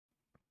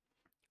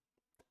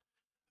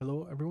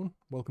Hello everyone,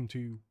 welcome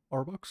to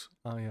Orabox.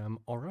 I am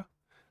Ora,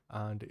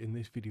 and in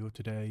this video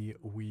today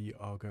we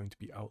are going to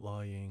be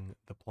outlining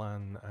the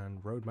plan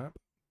and roadmap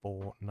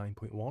for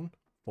 9.1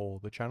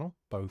 for the channel,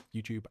 both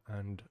YouTube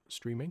and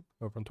streaming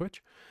over on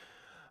Twitch.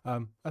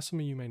 As some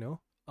of you may know,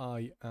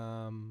 I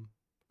am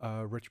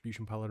a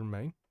Retribution Paladin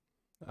main,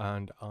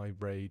 and I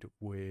raid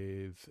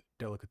with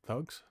Delicate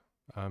Thugs,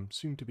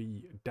 soon to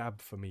be Dab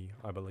for me,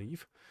 I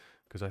believe,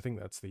 because I think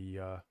that's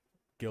the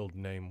guild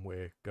name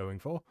we're going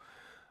for.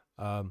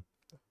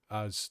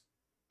 As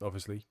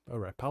obviously a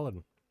red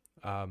paladin.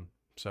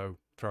 So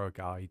thrower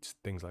guides,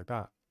 things like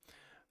that.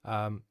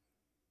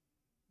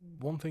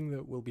 One thing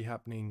that will be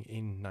happening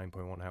in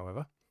 9.1,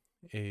 however,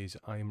 is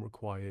I am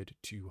required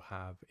to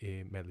have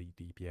a melee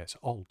DPS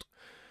alt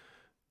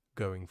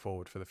going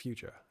forward for the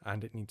future,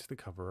 and it needs to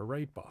cover a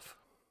raid buff,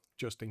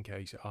 just in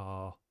case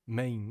our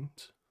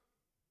mains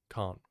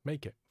can't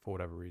make it for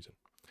whatever reason.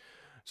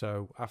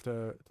 So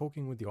after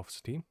talking with the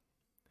officer team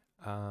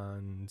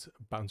and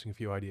bouncing a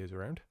few ideas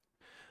around,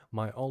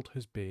 my alt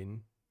has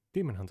been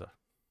Demon Hunter,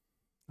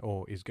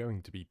 or is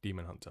going to be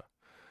Demon Hunter.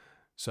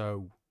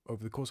 So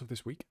over the course of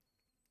this week,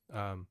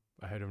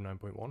 ahead of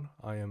 9.1,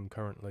 I am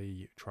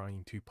currently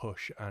trying to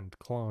push and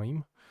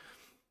climb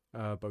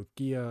both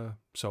gear,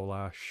 Soul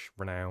Ash,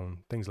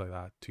 Renown, things like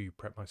that to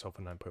prep myself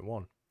for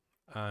 9.1.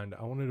 And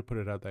I wanted to put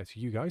it out there to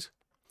you guys,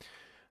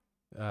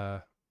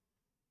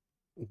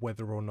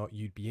 whether or not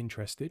you'd be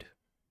interested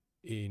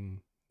in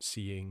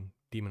seeing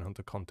Demon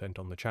Hunter content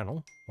on the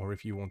channel, or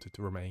if you wanted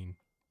to remain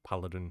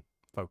Paladin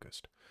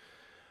focused.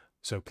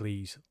 So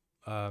please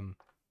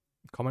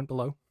comment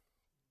below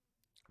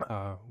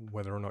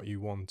whether or not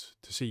you want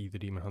to see the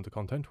Demon Hunter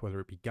content, whether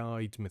it be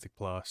guides, Mythic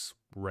Plus,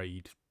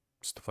 raid,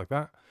 stuff like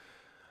that.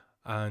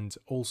 And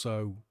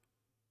also,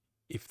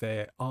 if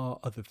there are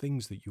other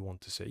things that you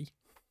want to see,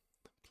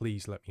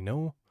 please let me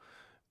know,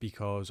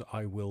 because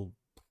I will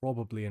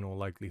probably in all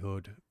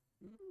likelihood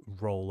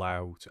roll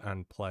out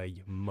and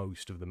play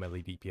most of the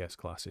melee DPS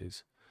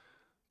classes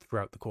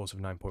throughout the course of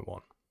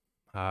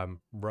 9.1.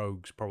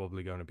 Rogue's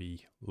probably going to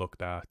be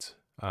looked at,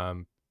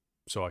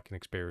 so I can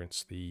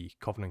experience the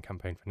Covenant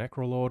campaign for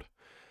Necrolord,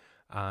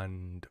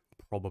 and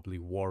probably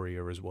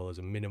Warrior as well as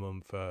a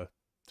minimum for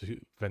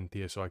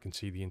Ventia, so I can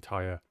see the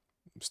entire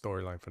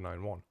storyline for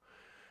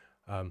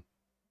 9.1.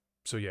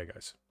 So yeah,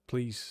 guys,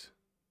 please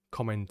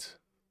comment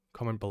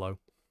below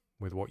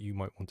with what you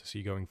might want to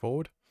see going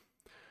forward,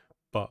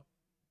 but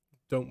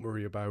don't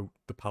worry about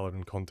the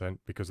Paladin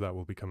content, because that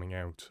will be coming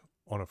out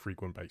on a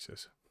frequent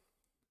basis.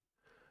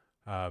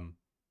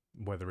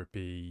 Whether it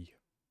be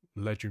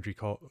legendary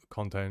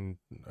content,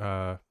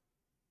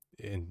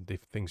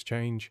 if things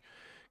change,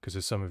 because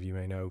as some of you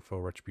may know,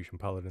 for Retribution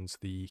Paladins,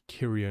 the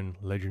Kyrian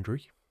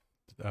legendary,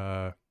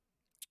 Divine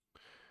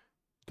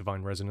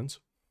Resonance,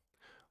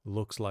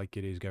 looks like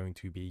it is going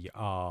to be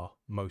our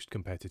most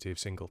competitive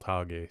single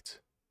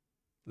target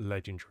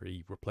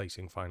legendary,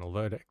 replacing Final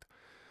Verdict,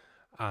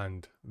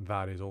 and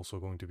that is also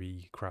going to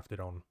be crafted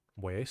on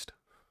waste,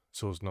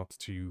 so as not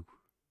to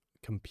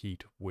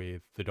compete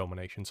with the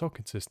Domination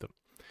socket system,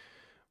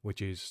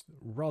 which is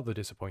rather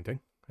disappointing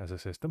as a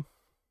system,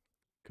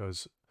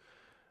 because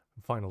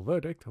Final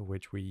Verdict,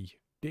 which we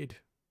did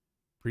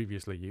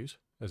previously use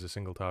as a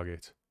single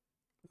target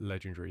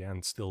legendary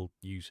and still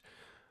use,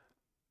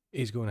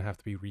 is going to have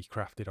to be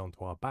recrafted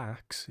onto our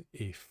backs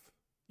if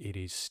it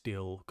is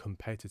still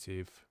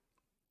competitive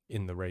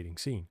in the raiding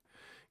scene,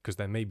 because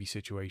there may be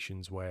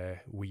situations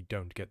where we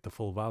don't get the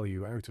full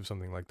value out of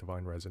something like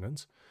Divine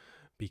Resonance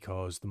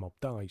because the mob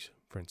dies,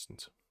 for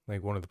instance.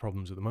 Like, one of the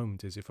problems at the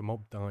moment is if a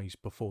mob dies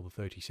before the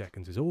 30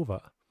 seconds is over,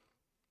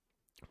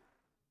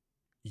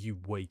 you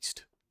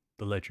waste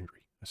the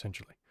legendary,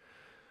 essentially.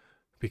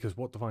 Because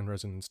what Divine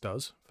Resonance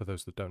does, for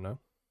those that don't know,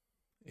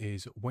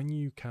 is when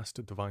you cast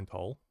a Divine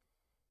Toll,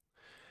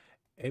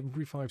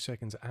 every 5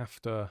 seconds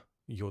after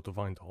your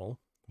Divine Toll,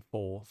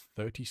 for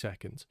 30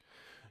 seconds,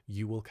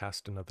 you will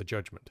cast another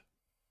Judgment,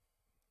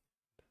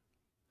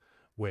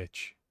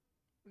 which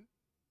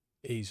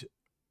is,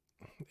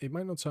 it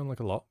might not sound like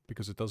a lot,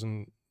 because it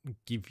doesn't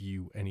give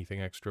you anything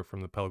extra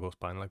from the Pelagos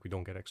Bind, like we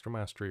don't get extra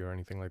mastery or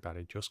anything like that,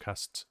 it just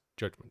casts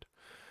Judgment.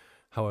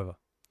 However,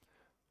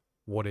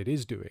 what it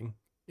is doing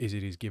is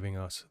it is giving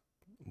us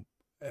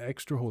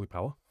extra Holy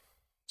Power,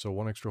 so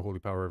 1 extra Holy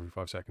Power every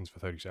 5 seconds for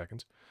 30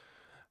 seconds,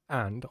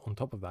 and on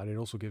top of that it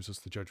also gives us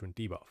the Judgment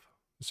debuff.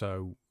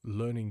 So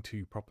learning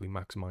to properly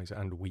maximize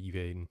and weave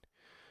in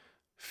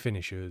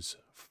finishers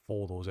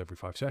for those every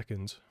 5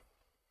 seconds,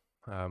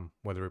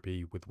 whether it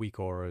be with weak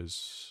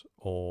auras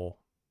or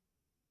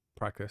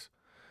practice,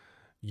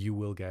 you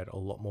will get a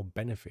lot more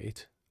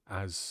benefit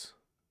as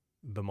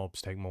the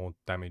mobs take more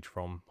damage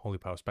from Holy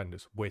Power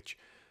spenders, which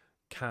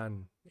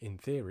can, in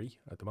theory,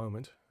 at the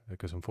moment,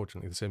 because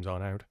unfortunately the sims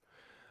aren't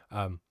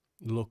out,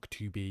 look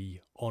to be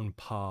on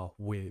par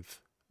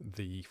with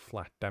the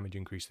flat damage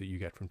increase that you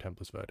get from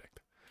Templar's Verdict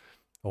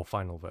or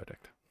Final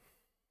Verdict.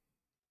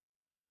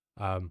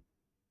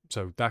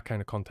 So that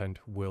kind of content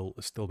will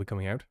still be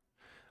coming out,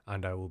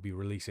 and I will be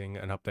releasing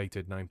an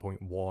updated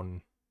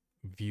 9.1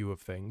 view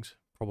of things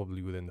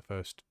probably within the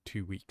first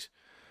 2 weeks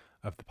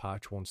of the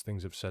patch, once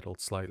things have settled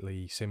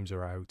slightly, sims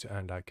are out,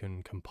 and I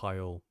can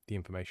compile the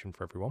information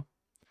for everyone,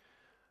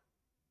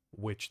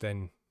 which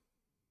then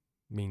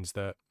means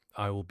that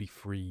I will be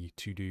free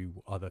to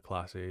do other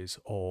classes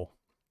or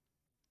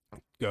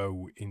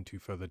go into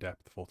further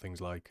depth for things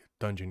like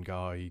dungeon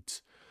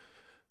guides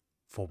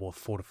for both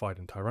fortified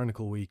and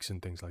tyrannical weeks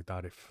and things like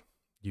that, if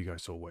you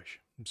guys so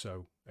wish.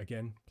 So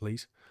again,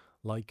 please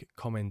like,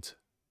 comment,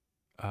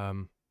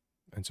 and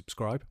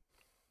subscribe.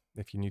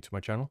 If you're new to my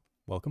channel,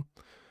 welcome.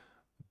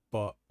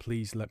 But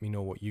please let me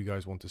know what you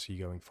guys want to see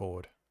going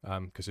forward,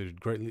 because it would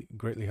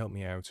greatly help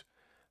me out.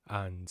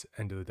 And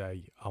end of the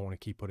day, I want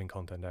to keep putting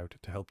content out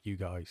to help you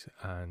guys,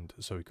 and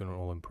so we can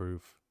all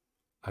improve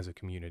as a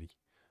community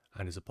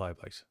and as a player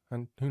base.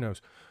 And who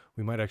knows,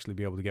 we might actually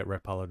be able to get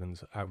Red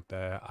Paladins out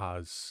there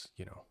as,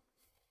 you know,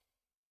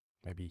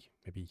 maybe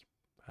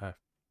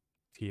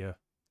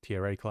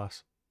tier A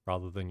class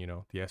rather than, you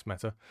know, the S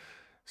meta.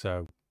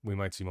 So we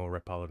might see more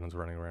Red Paladins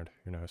running around,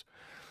 who knows.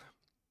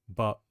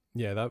 But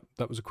yeah,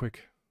 that was a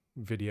quick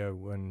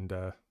video and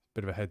a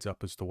bit of a heads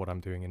up as to what I'm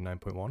doing in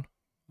 9.1.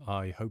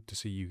 I hope to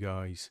see you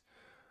guys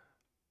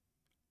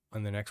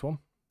in the next one,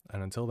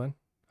 and until then,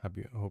 I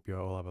hope you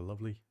all have a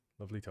lovely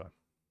time.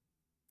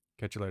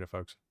 Catch you later,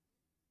 folks.